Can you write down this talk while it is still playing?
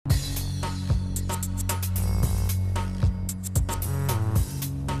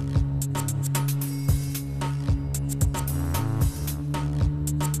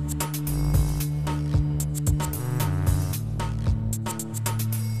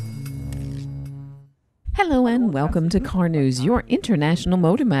Hello and welcome to Car News, your international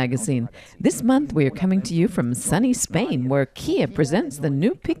motor magazine. This month we are coming to you from sunny Spain, where Kia presents the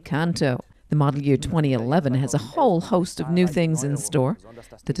new Picanto. The model year 2011 has a whole host of new things in store.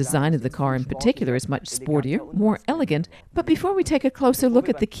 The design of the car in particular is much sportier, more elegant. But before we take a closer look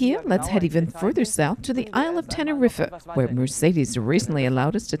at the Kia, let's head even further south to the Isle of Tenerife, where Mercedes recently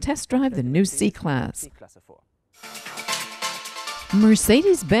allowed us to test drive the new C-Class.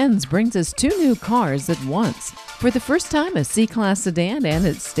 Mercedes-Benz brings us two new cars at once. For the first time, a C-Class sedan and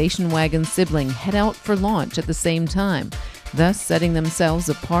its station wagon sibling head out for launch at the same time, thus setting themselves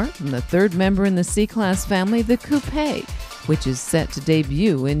apart from the third member in the C-Class family, the Coupe, which is set to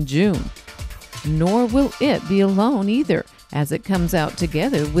debut in June. Nor will it be alone either, as it comes out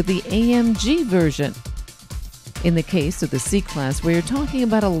together with the AMG version. In the case of the C-Class, we are talking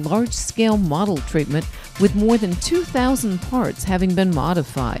about a large-scale model treatment with more than 2,000 parts having been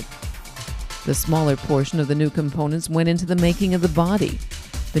modified. The smaller portion of the new components went into the making of the body.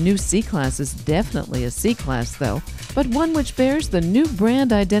 The new C-Class is definitely a C-Class, though, but one which bears the new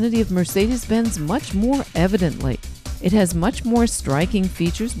brand identity of Mercedes-Benz much more evidently. It has much more striking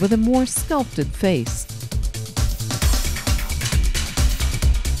features with a more sculpted face.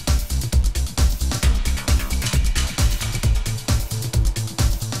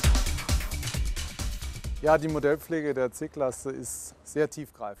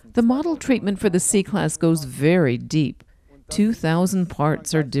 The model treatment for the C-Class goes very deep. 2,000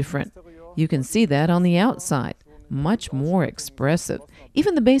 parts are different. You can see that on the outside. Much more expressive.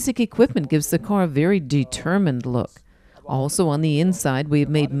 Even the basic equipment gives the car a very determined look. Also on the inside, we have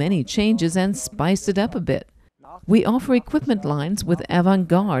made many changes and spiced it up a bit. We offer equipment lines with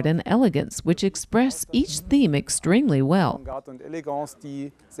avant-garde and elegance, which express each theme extremely well.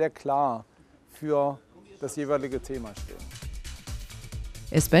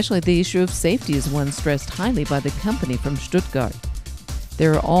 Especially the issue of safety is one stressed highly by the company from Stuttgart.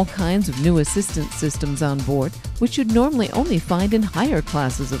 There are all kinds of new assistance systems on board, which you'd normally only find in higher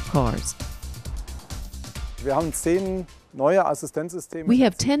classes of cars. We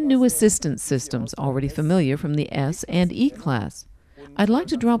have 10 new assistance systems already familiar from the S and E-Class. I'd like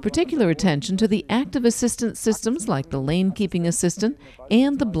to draw particular attention to the active assistance systems like the lane keeping assistant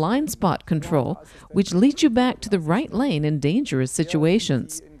and the blind spot control, which leads you back to the right lane in dangerous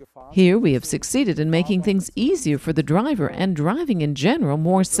situations. Here we have succeeded in making things easier for the driver and driving in general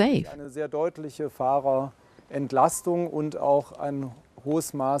more safe.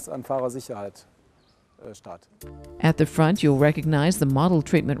 At the front, you'll recognize the model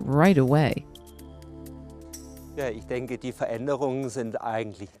treatment right away.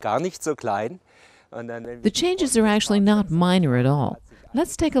 The changes are actually not minor at all.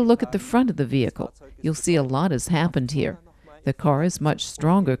 Let's take a look at the front of the vehicle. You'll see a lot has happened here. The car is much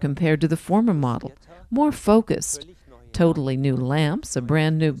stronger compared to the former model, more focused. Totally new lamps, a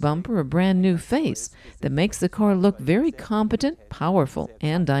brand new bumper, a brand new face that makes the car look very competent, powerful,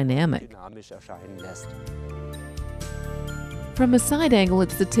 and dynamic. From a side angle,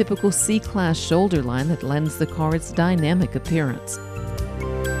 it's the typical C-Class shoulder line that lends the car its dynamic appearance.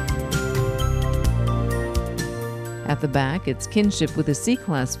 At the back, its kinship with the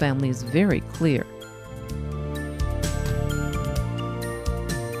C-Class family is very clear.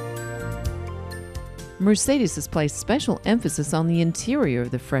 Mercedes has placed special emphasis on the interior of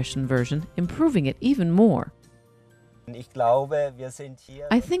the freshened version, improving it even more.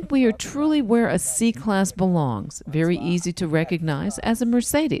 I think we are truly where a C-Class belongs, very easy to recognize as a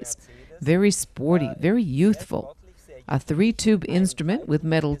Mercedes, very sporty, very youthful. A 3-tube instrument with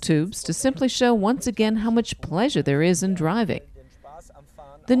metal tubes to simply show once again how much pleasure there is in driving.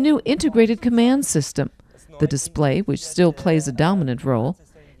 The new integrated command system, the display which still plays a dominant role.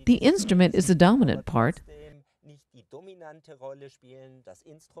 The instrument is the dominant part.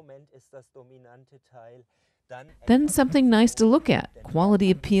 Then something nice to look at.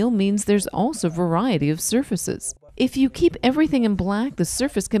 Quality appeal means there's also variety of surfaces. If you keep everything in black, the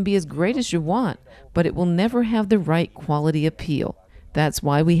surface can be as great as you want, but it will never have the right quality appeal. That's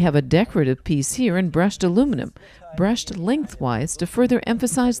why we have a decorative piece here in brushed aluminum, brushed lengthwise to further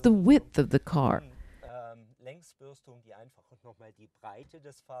emphasize the width of the car.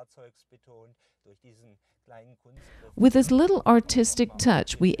 With this little artistic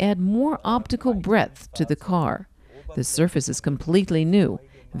touch, we add more optical breadth to the car. The surface is completely new,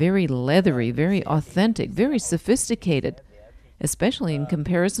 very leathery, very authentic, very sophisticated, especially in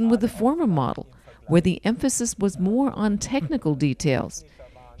comparison with the former model, where the emphasis was more on technical details.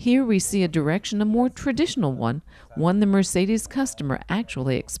 Here we see a direction, a more traditional one the Mercedes customer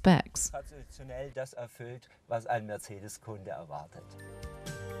actually expects.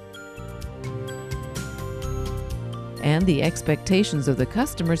 And the expectations of the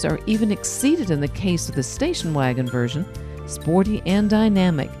customers are even exceeded in the case of the station wagon version, sporty and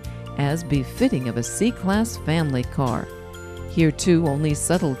dynamic, as befitting of a C-Class family car. Here too, only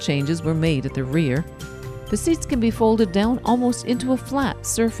subtle changes were made at the rear. The seats can be folded down almost into a flat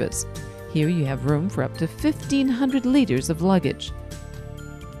surface. Here you have room for up to 1,500 liters of luggage.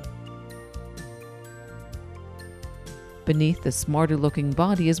 Beneath the smarter-looking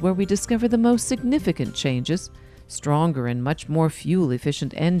body is where we discover the most significant changes: stronger and much more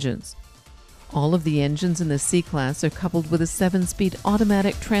fuel-efficient engines. All of the engines in the C-Class are coupled with a 7-speed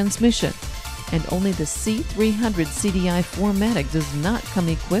automatic transmission, and only the C300 CDI 4MATIC does not come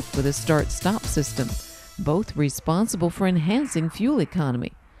equipped with a start-stop system, both responsible for enhancing fuel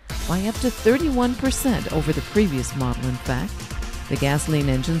economy by up to 31% over the previous model, in fact. The gasoline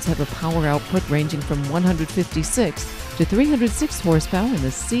engines have a power output ranging from 156 to 306 horsepower in the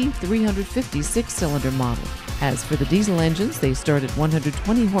C350 six-cylinder model. As for the diesel engines, they start at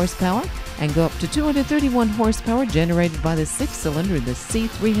 120 horsepower and go up to 231 horsepower generated by the six-cylinder in the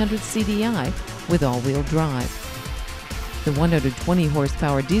C300 CDI with all-wheel drive. The 120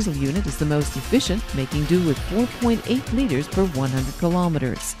 horsepower diesel unit is the most efficient, making do with 4.8 liters per 100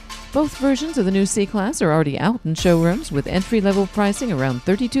 kilometers. Both versions of the new C-Class are already out in showrooms with entry-level pricing around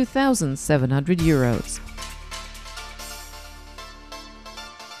 €32,700.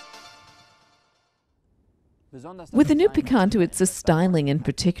 With the new Picanto, it's the styling in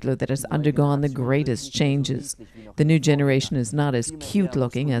particular that has undergone the greatest changes. The new generation is not as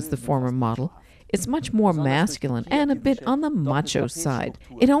cute-looking as the former model. It's much more masculine and a bit on the macho side.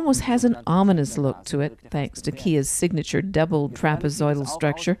 It almost has an ominous look to it, thanks to Kia's signature double trapezoidal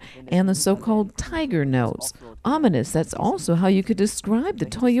structure and the so-called tiger nose. Ominous, that's also how you could describe the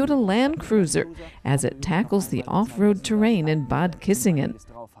Toyota Land Cruiser as it tackles the off-road terrain in Bad Kissingen.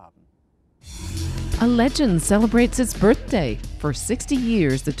 A legend celebrates its birthday. For 60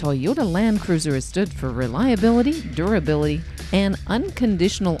 years, the Toyota Land Cruiser has stood for reliability, durability, and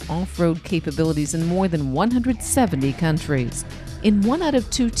unconditional off-road capabilities in more than 170 countries. In 1 out of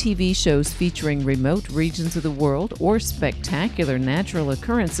 2 TV shows featuring remote regions of the world or spectacular natural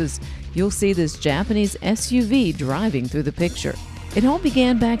occurrences, you'll see this Japanese SUV driving through the picture. It all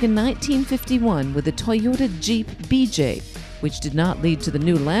began back in 1951 with the Toyota Jeep BJ, which did not lead to the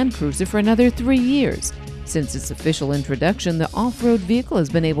new Land Cruiser for another 3 years. Since its official introduction, the off-road vehicle has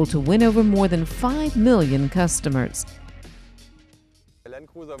been able to win over more than 5 million customers.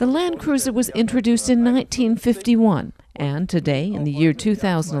 The Land Cruiser was introduced in 1951, and today, in the year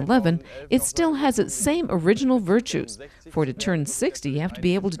 2011, it still has its same original virtues. For to turn 60, you have to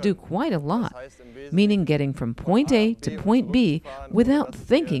be able to do quite a lot, meaning getting from point A to point B without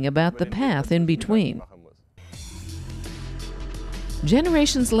thinking about the path in between.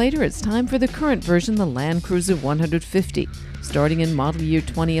 Generations later, it's time for the current version, the Land Cruiser 150, starting in model year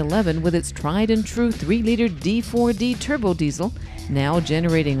 2011 with its tried-and-true 3-liter D4D turbo diesel, now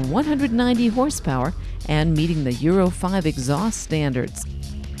generating 190 horsepower and meeting the Euro 5 exhaust standards.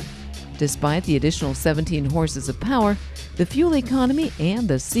 Despite the additional 17 horses of power, the fuel economy and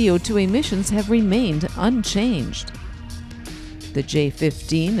the CO2 emissions have remained unchanged. The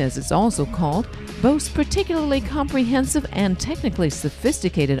J15, as it's also called, boasts particularly comprehensive and technically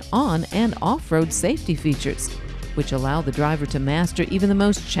sophisticated on- and off-road safety features, which allow the driver to master even the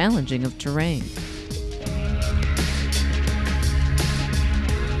most challenging of terrain.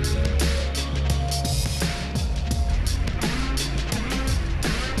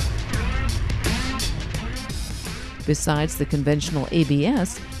 Besides the conventional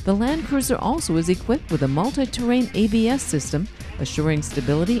ABS, the Land Cruiser also is equipped with a multi-terrain ABS system, assuring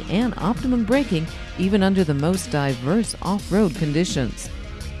stability and optimum braking even under the most diverse off-road conditions.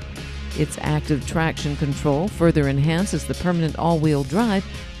 Its active traction control further enhances the permanent all-wheel drive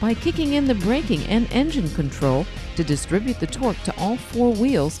by kicking in the braking and engine control to distribute the torque to all 4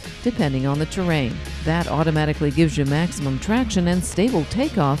 wheels depending on the terrain. That automatically gives you maximum traction and stable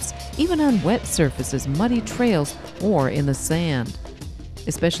takeoffs even on wet surfaces, muddy trails, or in the sand.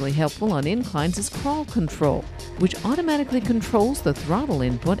 Especially helpful on inclines is crawl control, which automatically controls the throttle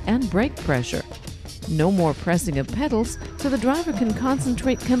input and brake pressure. No more pressing of pedals, so the driver can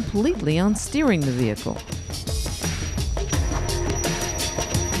concentrate completely on steering the vehicle.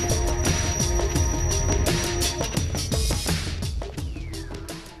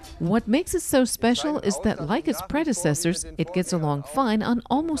 What makes it so special is that, like its predecessors, it gets along fine on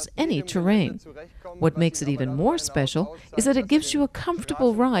almost any terrain. What makes it even more special is that it gives you a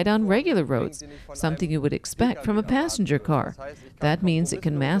comfortable ride on regular roads, something you would expect from a passenger car. That means it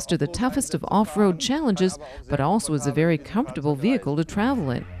can master the toughest of off-road challenges, but also is a very comfortable vehicle to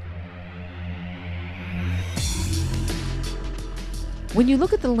travel in. When you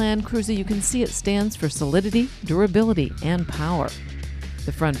look at the Land Cruiser, you can see it stands for solidity, durability, and power.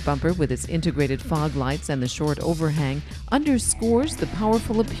 The front bumper, with its integrated fog lights and the short overhang, underscores the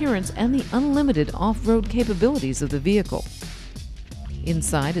powerful appearance and the unlimited off-road capabilities of the vehicle.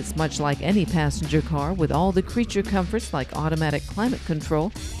 Inside, it's much like any passenger car, with all the creature comforts like automatic climate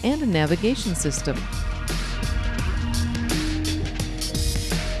control and a navigation system.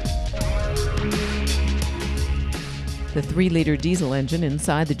 The 3-liter diesel engine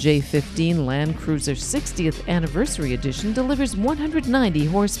inside the J15 Land Cruiser 60th Anniversary Edition delivers 190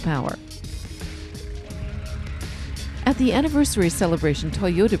 horsepower. At the anniversary celebration,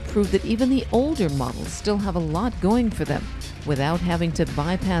 Toyota proved that even the older models still have a lot going for them, without having to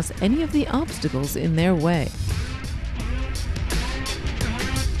bypass any of the obstacles in their way.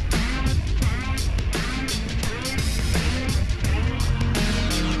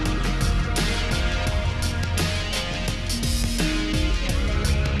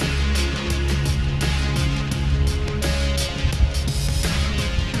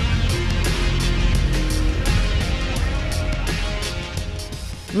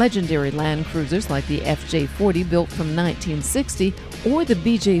 Legendary Land Cruisers like the FJ40, built from 1960, or the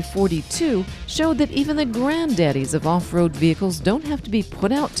BJ42 showed that even the granddaddies of off-road vehicles don't have to be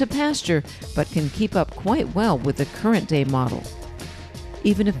put out to pasture, but can keep up quite well with the current-day model,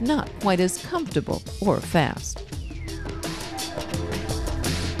 even if not quite as comfortable or fast.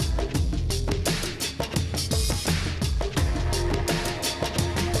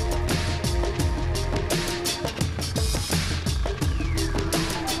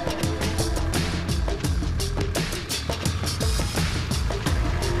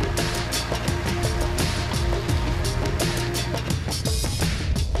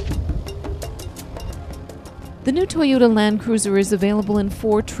 The new Toyota Land Cruiser is available in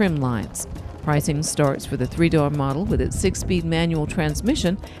 4 trim lines. Pricing starts for the 3-door model with its 6-speed manual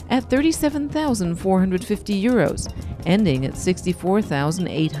transmission at €37,450, ending at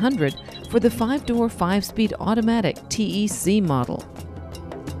 $64,800 for the 5-door 5-speed automatic TEC model.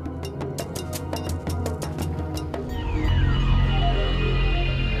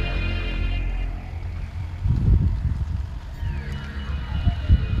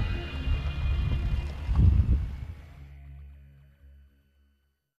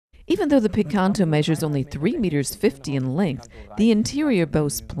 Even though the Picanto measures only 3.50 meters in length, the interior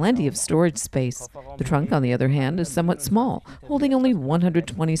boasts plenty of storage space. The trunk, on the other hand, is somewhat small, holding only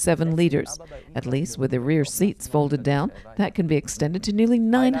 127 liters. At least with the rear seats folded down, that can be extended to nearly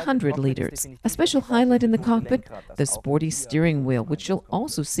 900 liters. A special highlight in the cockpit, the sporty steering wheel, which you'll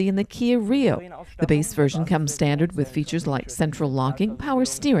also see in the Kia Rio. The base version comes standard with features like central locking, power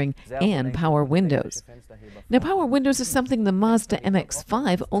steering, and power windows. Now, power windows is something the Mazda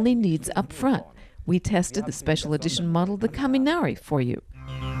MX-5 only needs up front. We tested the special edition model, the Kaminari, for you.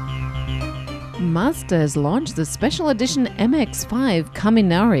 Mazda has launched the special edition MX-5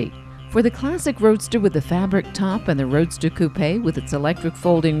 Kaminari. For the classic Roadster with the fabric top and the Roadster Coupe with its electric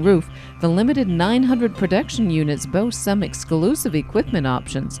folding roof, the limited 900 production units boast some exclusive equipment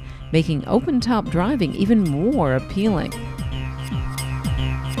options, making open-top driving even more appealing.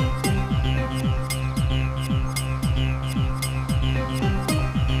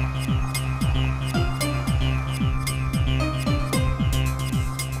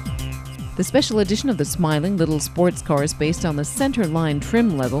 The special edition of the smiling little sports car is based on the center line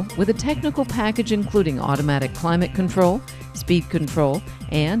trim level, with a technical package including automatic climate control, speed control,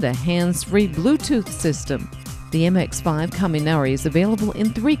 and a hands-free Bluetooth system. The MX-5 Kaminari is available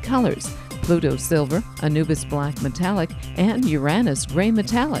in 3 colors: Pluto Silver, Anubis Black Metallic, and Uranus Gray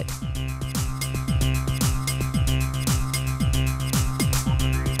Metallic.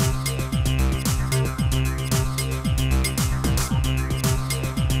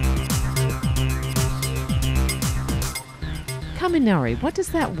 Kaminari, what does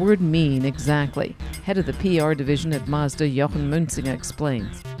that word mean exactly? Head of the PR division at Mazda, Jochen Munzinger,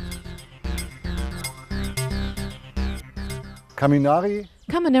 explains.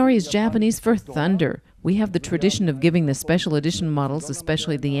 Kaminari is Japanese for thunder. We have the tradition of giving the special edition models,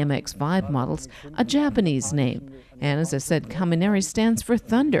 especially the MX-5 models, a Japanese name. And as I said, Kaminari stands for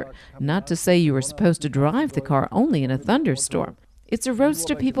thunder, not to say you are supposed to drive the car only in a thunderstorm. It's a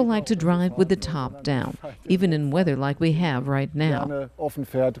roadster people like to drive with the top down, even in weather like we have right now. The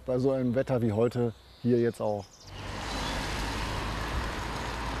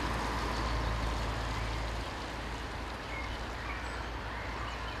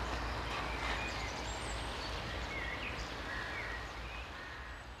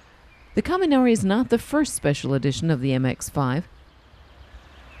Kaminari is not the first special edition of the MX-5.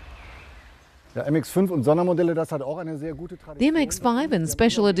 Ja, MX-5 und Sondermodelle, das hat auch eine sehr gute The Tradition. MX-5 and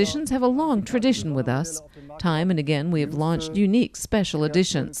special editions have a long tradition with us. Time and again, we have launched unique special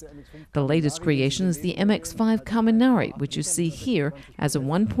editions. The latest creation is the MX-5 Kaminari, which you see here as a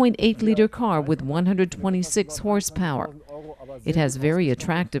 1.8-liter car with 126 horsepower. It has very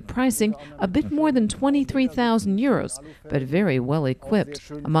attractive pricing, a bit more than 23,000 euros, but very well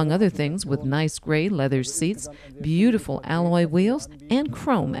equipped, among other things with nice gray leather seats, beautiful alloy wheels, and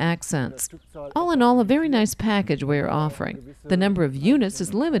chrome accents. All in all, a very nice package we are offering. The number of units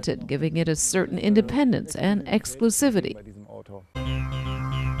is limited, giving it a certain independence and exclusivity.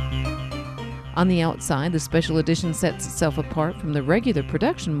 On the outside, the special edition sets itself apart from the regular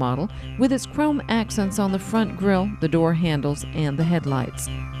production model with its chrome accents on the front grille, the door handles, and the headlights.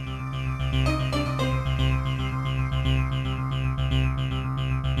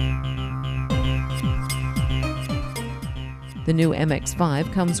 The new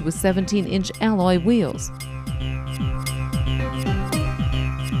MX-5 comes with 17-inch alloy wheels.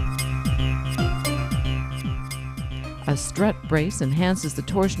 A strut brace enhances the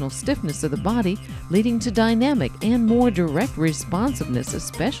torsional stiffness of the body, leading to dynamic and more direct responsiveness,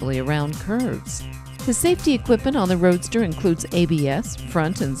 especially around curves. The safety equipment on the Roadster includes ABS,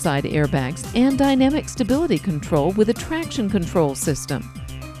 front and side airbags, and dynamic stability control with a traction control system.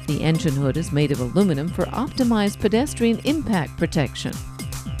 The engine hood is made of aluminum for optimized pedestrian impact protection.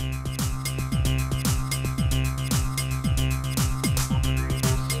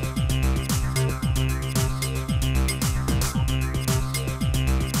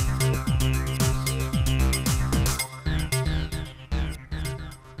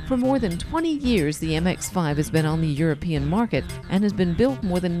 For more than 20 years, the MX-5 has been on the European market and has been built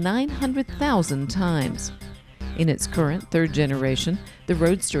more than 900,000 times. In its current third generation, the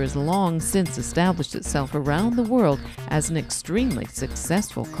Roadster has long since established itself around the world as an extremely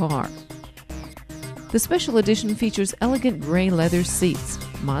successful car. The special edition features elegant gray leather seats.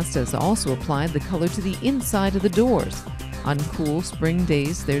 Mazda has also applied the color to the inside of the doors. On cool spring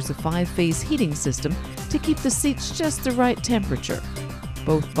days, there's a 5-phase heating system to keep the seats just the right temperature.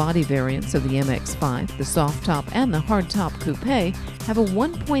 Both body variants of the MX-5, the soft top and the hard top coupe, have a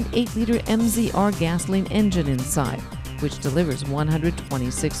 1.8-liter MZR gasoline engine inside, which delivers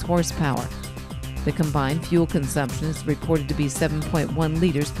 126 horsepower. The combined fuel consumption is reported to be 7.1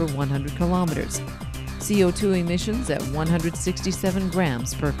 liters per 100 kilometers. CO2 emissions at 167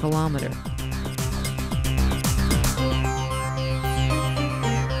 grams per kilometer.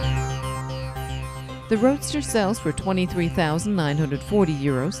 The Roadster sells for 23,940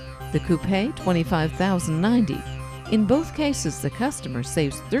 euros, the Coupe 25,090. In both cases, the customer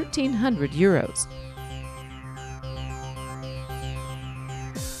saves 1,300 euros.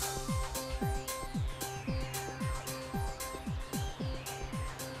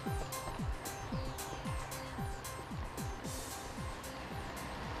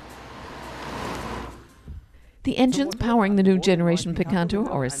 The engines powering the new generation Picanto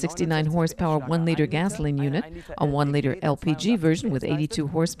are a 69 horsepower 1-liter gasoline unit, a 1-liter LPG version with 82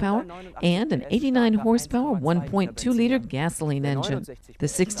 horsepower, and an 89 horsepower 1.2-liter gasoline engine. The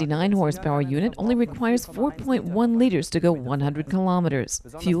 69 horsepower unit only requires 4.1 liters to go 100 kilometers.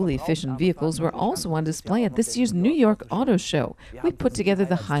 Fuel-efficient vehicles were also on display at this year's New York Auto Show. We put together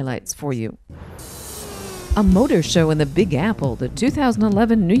the highlights for you. A motor show in the Big Apple, the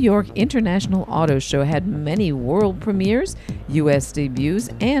 2011 New York International Auto Show had many world premieres, U.S. debuts,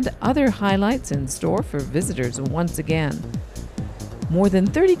 and other highlights in store for visitors once again. More than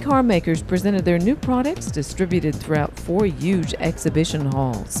 30 car makers presented their new products distributed throughout 4 huge exhibition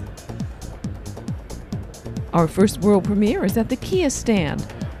halls. Our first world premiere is at the Kia stand.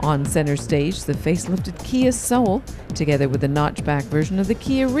 On center stage, the facelifted Kia Soul, together with the notchback version of the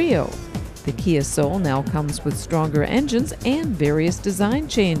Kia Rio. The Kia Soul now comes with stronger engines and various design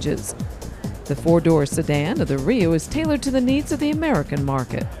changes. The 4-door sedan of the Rio is tailored to the needs of the American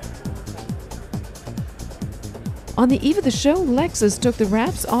market. On the eve of the show, Lexus took the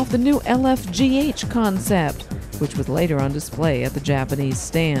wraps off the new LF-GH concept, which was later on display at the Japanese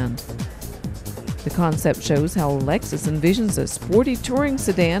stand. The concept shows how Lexus envisions a sporty touring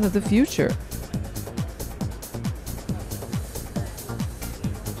sedan of the future.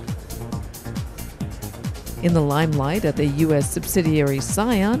 In the limelight at the U.S. subsidiary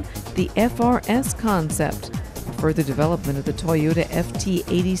Scion, the FRS concept, a further development of the Toyota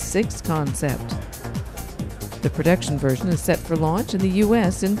FT86 concept. The production version is set for launch in the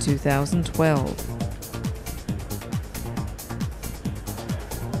U.S. in 2012.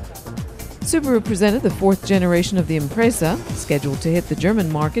 Subaru presented the 4th generation of the Impreza, scheduled to hit the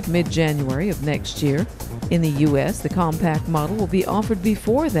German market mid-January of next year. In the U.S., the compact model will be offered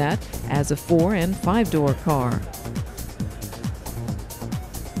before that as a 4- and 5-door car.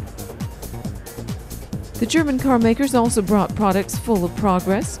 The German car makers also brought products full of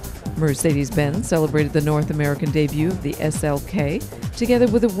progress. Mercedes-Benz celebrated the North American debut of the SLK, together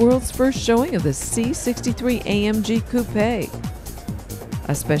with the world's first showing of the C63 AMG Coupe.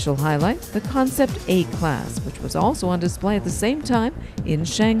 A special highlight, the Concept A-Class, which was also on display at the same time in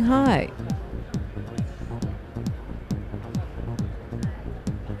Shanghai.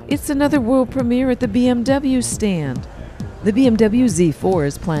 It's another world premiere at the BMW stand. The BMW Z4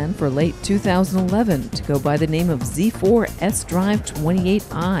 is planned for late 2011 to go by the name of Z4 S-Drive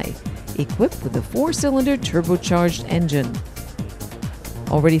 28i, equipped with a 4-cylinder turbocharged engine.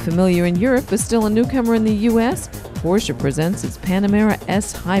 Already familiar in Europe, but still a newcomer in the U.S., Porsche presents its Panamera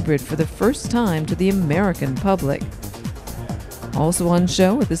S Hybrid for the first time to the American public. Also on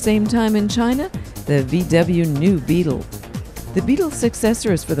show at the same time in China, the VW New Beetle. The Beetle's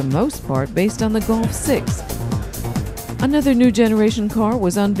successor is for the most part based on the Golf 6. Another new generation car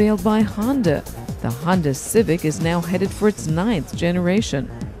was unveiled by Honda. The Honda Civic is now headed for its 9th generation.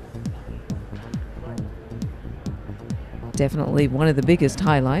 Definitely one of the biggest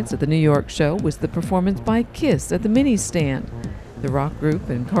highlights at the New York show was the performance by Kiss at the Mini stand. The rock group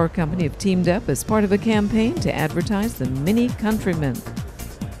and car company have teamed up as part of a campaign to advertise the Mini Countryman.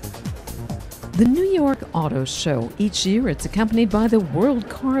 The New York Auto Show. Each year it's accompanied by the World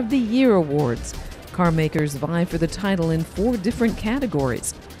Car of the Year Awards. Car makers vie for the title in 4 different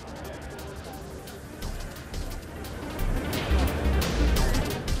categories.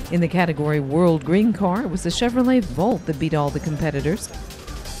 In the category World Green Car, it was the Chevrolet Volt that beat all the competitors.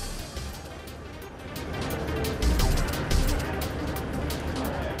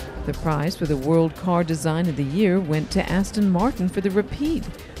 The prize for the World Car Design of the Year went to Aston Martin for the Rapide,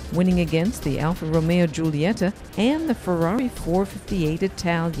 winning against the Alfa Romeo Giulietta and the Ferrari 458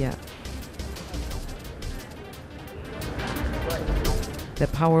 Italia. The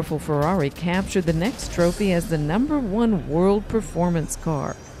powerful Ferrari captured the next trophy as the #1 world performance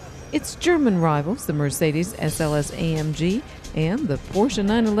car. Its German rivals, the Mercedes SLS AMG and the Porsche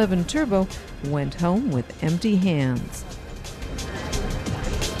 911 Turbo, went home with empty hands.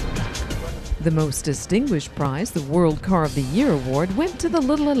 The most distinguished prize, the World Car of the Year award, went to the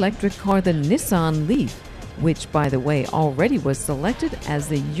little electric car, the Nissan Leaf, which, by the way, already was selected as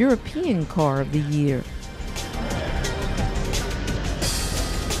the European Car of the Year.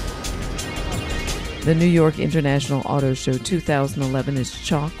 The New York International Auto Show 2011 is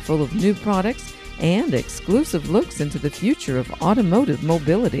chock full of new products and exclusive looks into the future of automotive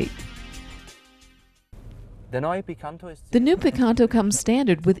mobility. The new Picanto comes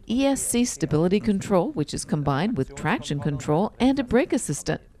standard with ESC stability control, which is combined with traction control and a brake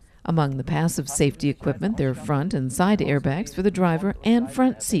assistant. Among the passive safety equipment, there are front and side airbags for the driver and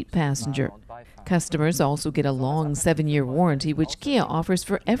front seat passenger. Customers also get a long 7-year warranty, which Kia offers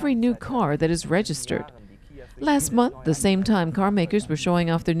for every new car that is registered. Last month, the same time car makers were showing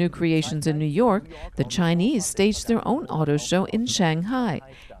off their new creations in New York, the Chinese staged their own auto show in Shanghai,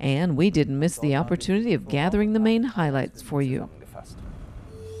 and we didn't miss the opportunity of gathering the main highlights for you.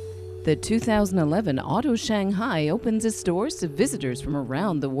 The 2011 Auto Shanghai opens its doors to visitors from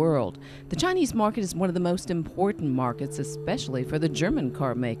around the world. The Chinese market is one of the most important markets, especially for the German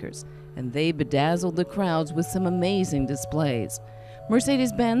car makers, and they bedazzled the crowds with some amazing displays.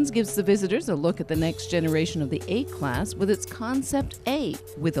 Mercedes-Benz gives the visitors a look at the next generation of the A-Class with its Concept A.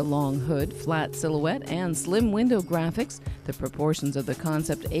 With a long hood, flat silhouette, and slim window graphics, the proportions of the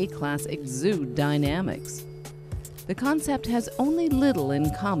Concept A-Class exude dynamics. The Concept has only little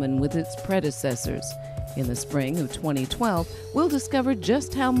in common with its predecessors. In the spring of 2012, we'll discover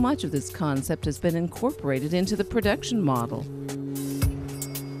just how much of this concept has been incorporated into the production model.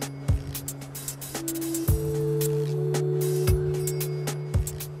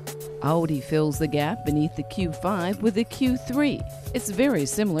 Audi fills the gap beneath the Q5 with the Q3. It's very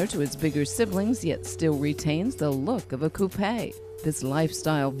similar to its bigger siblings, yet still retains the look of a coupe. This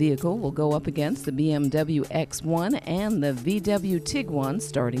lifestyle vehicle will go up against the BMW X1 and the VW Tiguan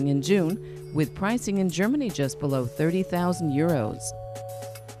starting in June, with pricing in Germany just below 30,000 euros.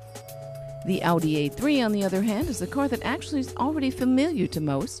 The Audi A3, on the other hand, is a car that actually is already familiar to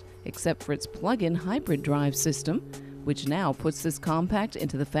most, except for its plug-in hybrid drive system, which now puts this compact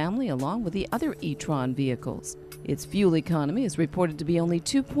into the family along with the other e-tron vehicles. Its fuel economy is reported to be only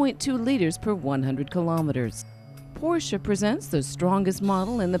 2.2 liters per 100 kilometers. Porsche presents the strongest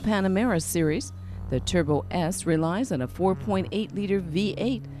model in the Panamera series. The Turbo S relies on a 4.8-liter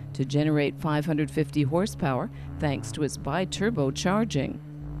V8 to generate 550 horsepower thanks to its bi-turbo charging.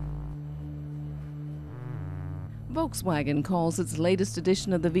 Volkswagen calls its latest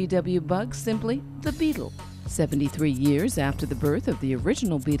edition of the VW Bug simply the Beetle. 73 years after the birth of the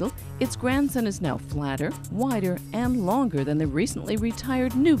original Beetle, its grandson is now flatter, wider, and longer than the recently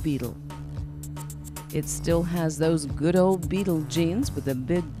retired new Beetle. It still has those good old Beetle genes with the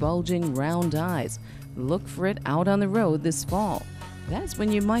big bulging round eyes. Look for it out on the road this fall. That's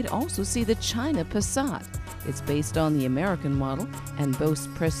when you might also see the China Passat. It's based on the American model and boasts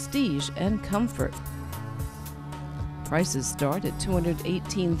prestige and comfort. Prices start at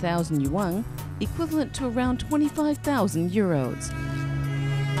 218,000 yuan, equivalent to around 25,000 euros.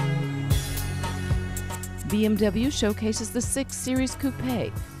 BMW showcases the 6 Series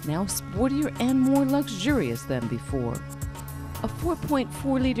Coupe, now sportier and more luxurious than before. A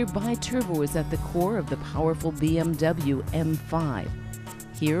 4.4-liter bi-turbo is at the core of the powerful BMW M5.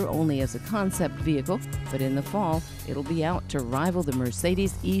 Here only as a concept vehicle, but in the fall it'll be out to rival the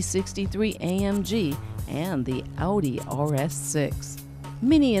Mercedes E63 AMG and the Audi RS6.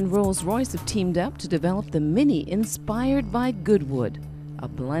 Mini and Rolls-Royce have teamed up to develop the Mini inspired by Goodwood. A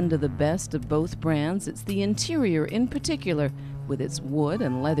blend of the best of both brands, it's the interior in particular, with its wood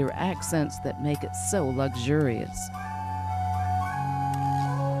and leather accents that make it so luxurious.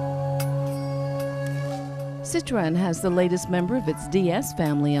 Citroën has the latest member of its DS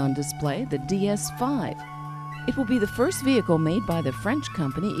family on display, the DS5. It will be the first vehicle made by the French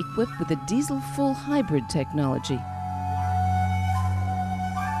company equipped with a diesel full hybrid technology.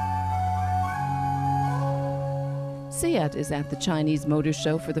 Seat is at the Chinese Motor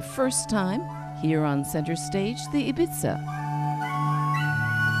Show for the first time. Here on center stage, the Ibiza.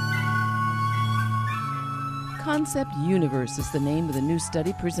 Concept Universe is the name of the new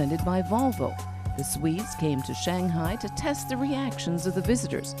study presented by Volvo. The Swedes came to Shanghai to test the reactions of the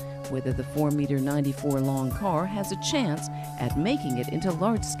visitors, whether the 4.94-meter long car has a chance at making it into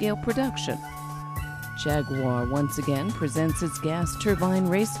large-scale production. Jaguar once again presents its gas turbine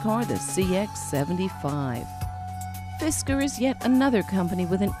race car, the CX-75. Fisker is yet another company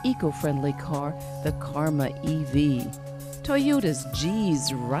with an eco-friendly car, the Karma EV. Toyota's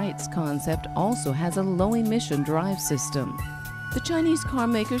G's Rights concept also has a low-emission drive system. The Chinese car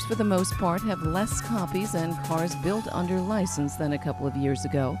makers, for the most part, have less copies and cars built under license than a couple of years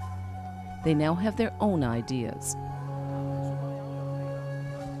ago. They now have their own ideas.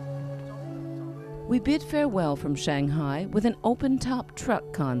 We bid farewell from Shanghai with an open-top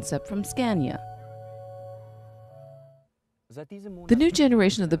truck concept from Scania. The new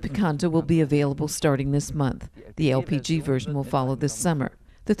generation of the Picanto will be available starting this month. The LPG version will follow this summer.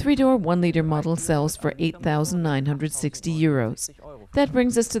 The 3-door, 1-liter model sells for 8,960 euros. That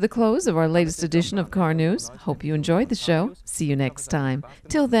brings us to the close of our latest edition of Car News. Hope you enjoyed the show. See you next time.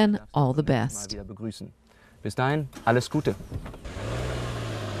 Till then, all the best. Bis dahin, alles Gute.